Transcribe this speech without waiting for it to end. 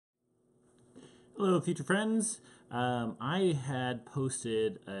Hello, future friends. I had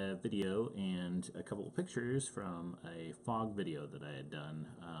posted a video and a couple of pictures from a fog video that I had done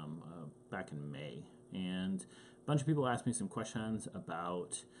back in May. And a bunch of people asked me some questions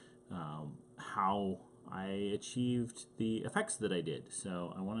about how I achieved the effects that I did.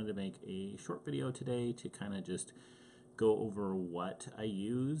 So I wanted to make a short video today to kind of just go over what I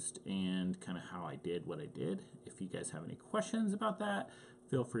used and kind of how I did what I did. If you guys have any questions about that,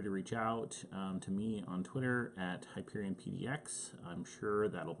 feel free to reach out to me on Twitter at HyperionPDX. I'm sure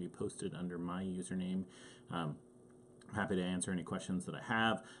that'll be posted under my username. Um, Happy to answer any questions that I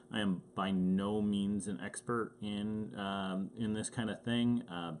have. I am by no means an expert in this kind of thing.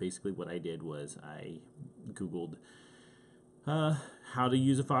 Basically, what I did was I Googled how to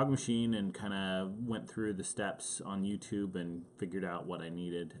use a fog machine and kind of went through the steps on YouTube and figured out what I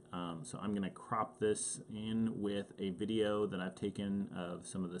needed. So I'm going to crop this in with a video that I've taken of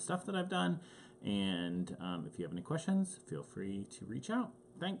some of the stuff that I've done. And if you have any questions, feel free to reach out.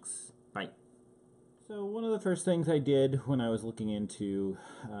 Thanks. Bye. So one of the first things I did when I was looking into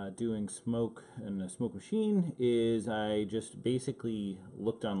doing smoke and a smoke machine is I just basically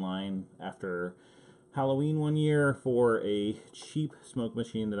looked online after Halloween one year for a cheap smoke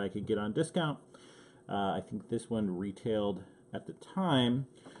machine that I could get on discount. I think this one retailed at the time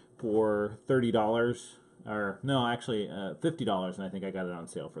for $30, or no, actually $50, and I think I got it on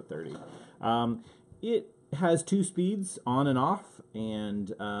sale for $30. It has 2 speeds, on and off,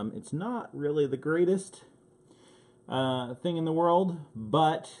 and it's not really the greatest thing in the world,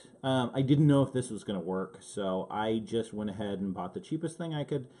 but I didn't know if this was going to work, so I just went ahead and bought the cheapest thing I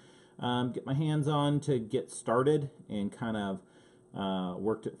could get my hands on to get started and kind of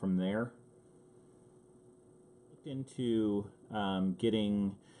worked it from there. Looked into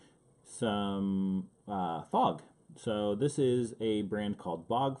getting some fog. So this is a brand called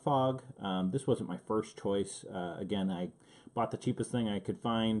Bog Fog. This wasn't my first choice. Again, I bought the cheapest thing I could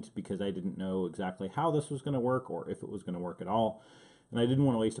find because I didn't know exactly how this was going to work or if it was going to work at all. And I didn't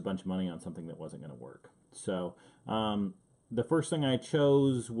want to waste a bunch of money on something that wasn't going to work. So the first thing I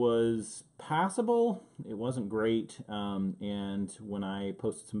chose was passable. It wasn't great, and when I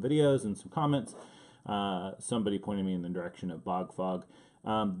posted some videos and some comments, somebody pointed me in the direction of Bog Fog.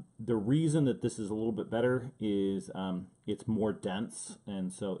 The reason that this is a little bit better is it's more dense,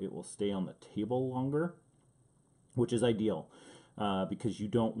 and so it will stay on the table longer, which is ideal because you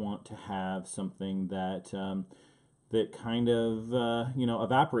don't want to have something that that kind of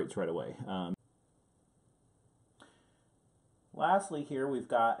evaporates right away. Lastly, here we've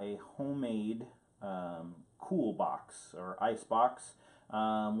got a homemade cool box or ice box.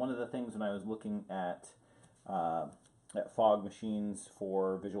 One of the things when I was looking at fog machines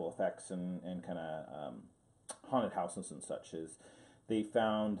for visual effects and kind of haunted houses and such is they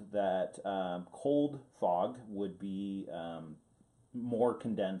found that cold fog would be more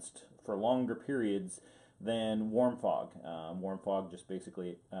condensed for longer periods than warm fog. Warm fog just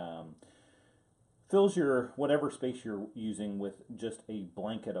basically fills your whatever space you're using with just a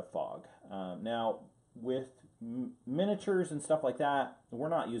blanket of fog. Now, with miniatures and stuff like that, we're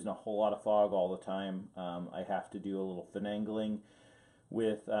not using a whole lot of fog all the time. I have to do a little finagling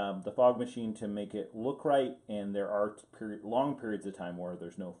with the fog machine to make it look right, and there are long periods of time where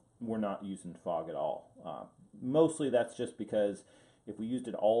we're not using fog at all. Mostly that's just because if we used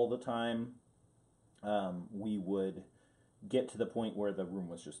it all the time, we would get to the point where the room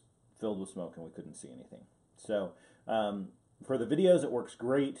was just filled with smoke and we couldn't see anything. So for the videos it works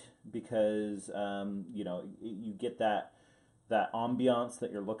great because you get that ambiance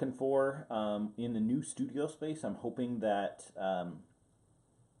that you're looking for. In the new studio space, I'm hoping that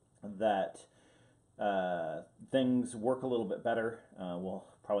things work a little bit better. We'll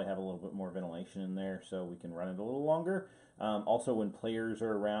probably have a little bit more ventilation in there so we can run it a little longer. Also, when players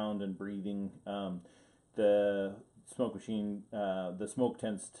are around and breathing, the smoke machine, the smoke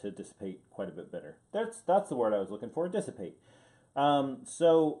tends to dissipate quite a bit better. That's the word I was looking for, dissipate.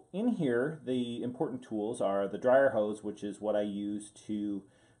 So in here, the important tools are the dryer hose, which is what I use to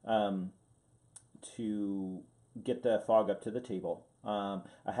get the fog up to the table. I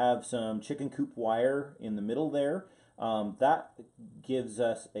have some chicken coop wire in the middle there. That gives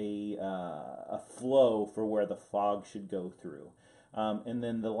us a flow for where the fog should go through. And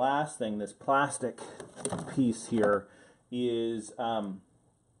then the last thing, this plastic piece here, is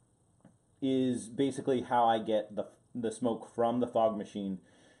basically how I get the smoke from the fog machine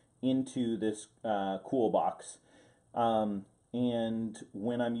into this cool box. And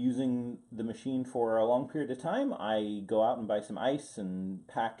when I'm using the machine for a long period of time, I go out and buy some ice and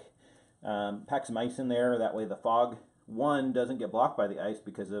pack some ice in there. That way the fog, one, doesn't get blocked by the ice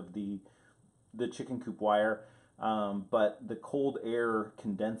because of the the chicken coop wire, but the cold air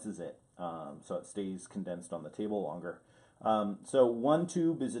condenses it, so it stays condensed on the table longer. So one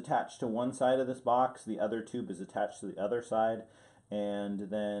tube is attached to one side of this box, the other tube is attached to the other side, and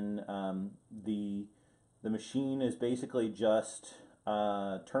then the machine is basically just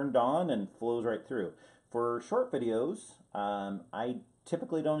turned on and flows right through. For short videos, I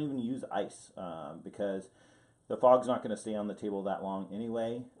typically don't even use ice because the fog's not going to stay on the table that long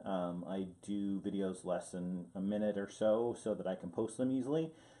anyway. I do videos less than a minute or so that I can post them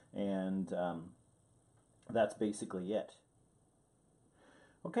easily, and that's basically it.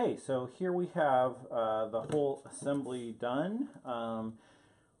 Okay, so here we have the whole assembly done.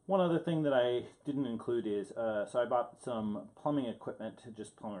 One other thing that I didn't include is, so I bought some plumbing equipment,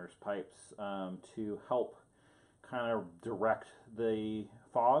 just plumber's pipes, to help kind of direct the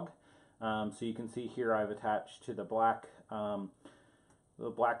fog. So you can see here I've attached to the black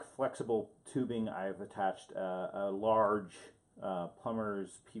flexible tubing, I've attached a large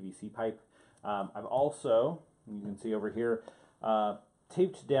plumber's PVC pipe. I've also, you can see over here,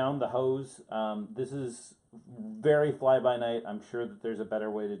 taped down the hose. This is very fly-by-night. I'm sure that there's a better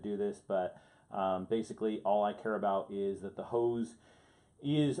way to do this, but basically all I care about is that the hose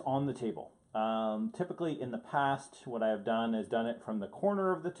is on the table. Typically in the past, what I have done is done it from the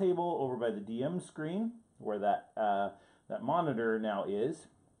corner of the table over by the DM screen, where that monitor now is,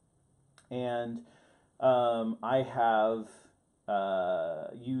 and I have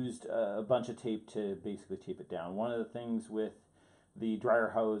used a bunch of tape to basically tape it down. One of the things with the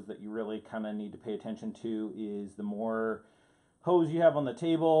dryer hose that you really kind of need to pay attention to is the more hose you have on the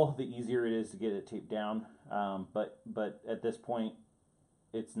table, the easier it is to get it taped down. But at this point,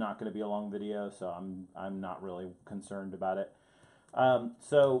 it's not going to be a long video, so I'm not really concerned about it.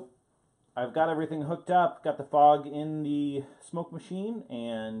 So I've got everything hooked up, got the fog in the smoke machine,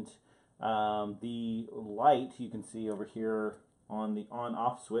 and the light you can see over here on the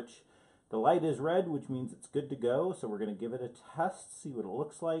on-off switch. The light is red, which means it's good to go, so we're going to give it a test, see what it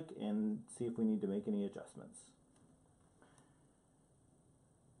looks like, and see if we need to make any adjustments.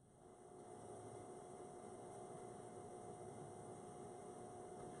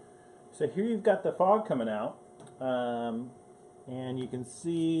 So here you've got the fog coming out, and you can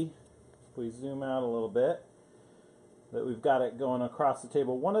see, if we zoom out a little bit, that we've got it going across the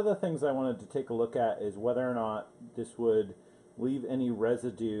table. One of the things I wanted to take a look at is whether or not this would leave any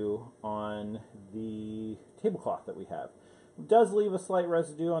residue on the tablecloth that we have. It does leave a slight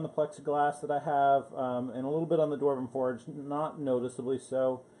residue on the plexiglass that I have, and a little bit on the dwarven forge, not noticeably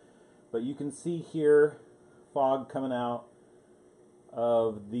so, but you can see here fog coming out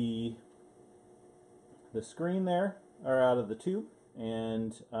of the screen there, or out of the tube,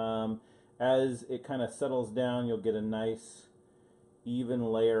 and as it kind of settles down, you'll get a nice even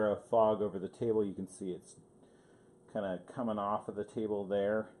layer of fog over the table. You can see it's kind of coming off of the table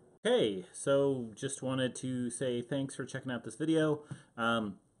there. Okay, so just wanted to say thanks for checking out this video.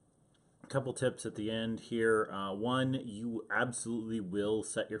 A couple tips at the end here. One, you absolutely will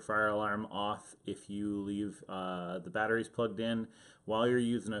set your fire alarm off if you leave the batteries plugged in while you're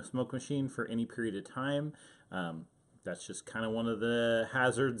using a smoke machine for any period of time. That's just kind of one of the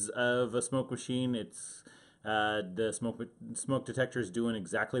hazards of a smoke machine. It's the smoke detector is doing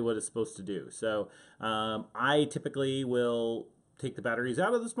exactly what it's supposed to do. So I typically will take the batteries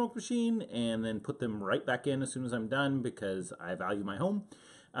out of the smoke machine and then put them right back in as soon as I'm done, because I value my home.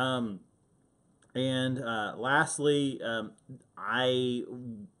 Lastly,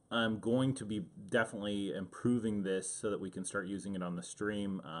 I'm going to be definitely improving this so that we can start using it on the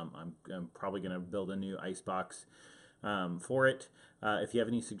stream. I'm probably going to build a new icebox for it. If you have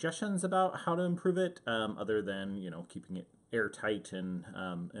any suggestions about how to improve it, other than keeping it airtight and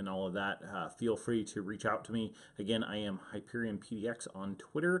all of that, feel free to reach out to me. Again, I am Hyperion PDX on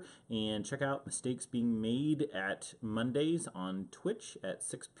Twitter, and check out Mistakes Being Made at Mondays on Twitch at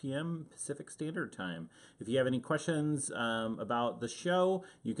 6 p.m. Pacific Standard Time. If you have any questions about the show,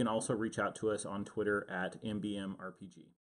 you can also reach out to us on Twitter at MBMRPG.